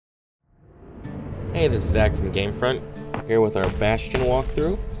Hey, this is Zach from GameFront, here with our Bastion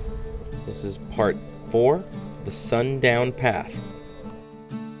walkthrough. This is part 4, the Sundown path.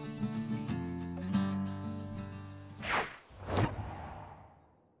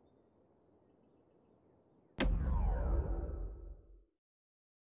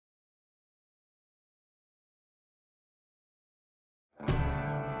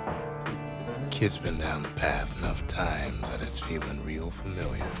 Kid's been down the path enough times that it's feeling real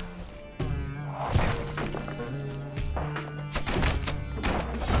familiar.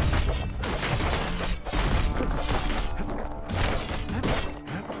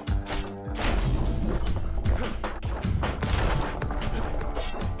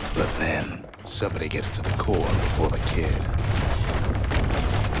 But then, somebody gets to the core before the kid.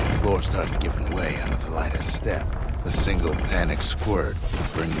 The floor starts giving way under the lightest step. A single panic squirt will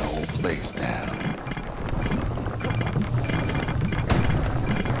bring the whole place down.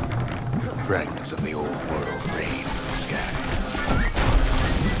 Fragments of the old world rain from the sky.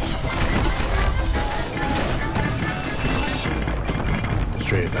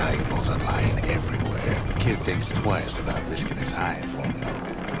 Stray valuables are lying everywhere. Kid thinks twice about risking his hide for them.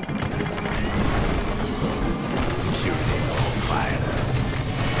 Security's all fired up.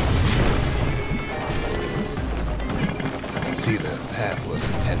 See, the path was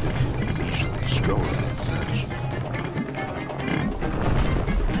intended for leisurely strolling and such.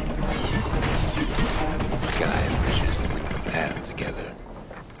 Sky bridges link the path together.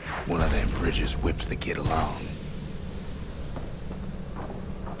 One of them bridges whips the kid along.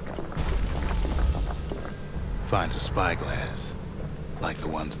 Finds a spyglass, like the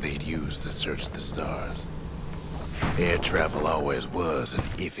ones they'd use to search the stars. Air travel always was an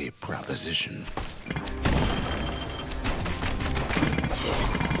iffy proposition.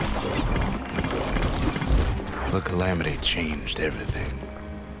 But calamity changed everything,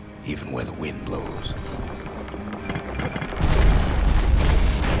 even where the wind blows.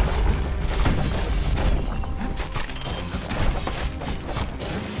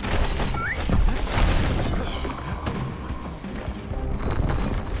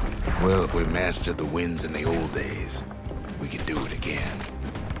 Well, if we mastered the winds in the old days, we could do it again.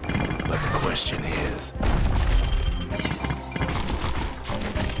 But the question is,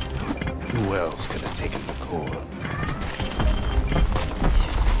 who else could have taken the core?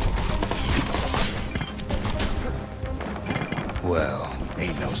 Well,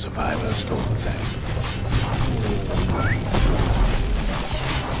 ain't no survivor stole the thing.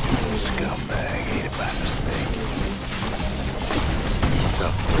 Scumbag ate it by mistake.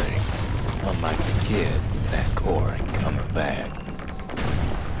 Tough break. Unlike the kid, that core ain't coming back.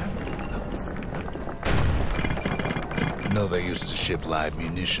 No, they used to ship live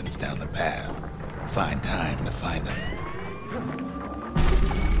munitions down the path. Find time to find them.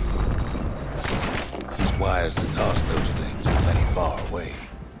 It's wise to toss those things plenty far away.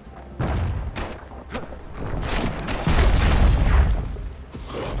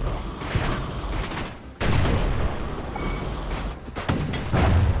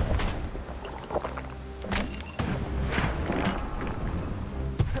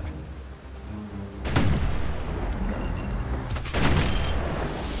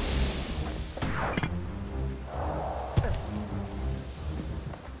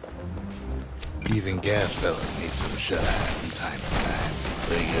 Even gas fellas need some shut-eye from time to time.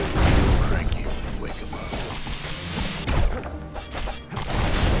 They get real cranky when you wake them up.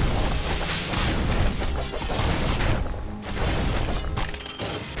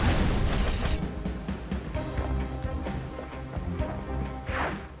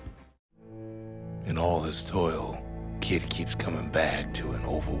 In all his toil, Kid keeps coming back to an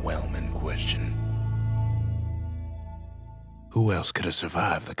overwhelming question. Who else could have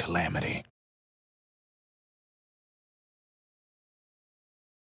survived the calamity?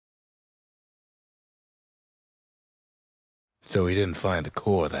 So he didn't find the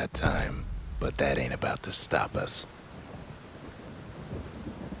core that time, but that ain't about to stop us.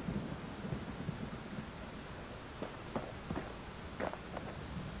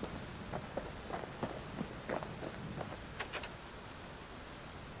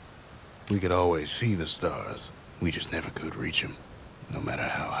 We could always see the stars. We just never could reach them, no matter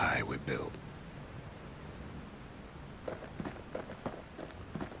how high we built.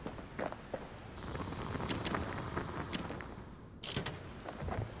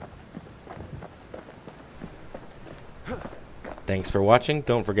 Thanks for watching.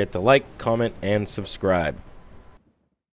 Don't forget to like, comment, and subscribe.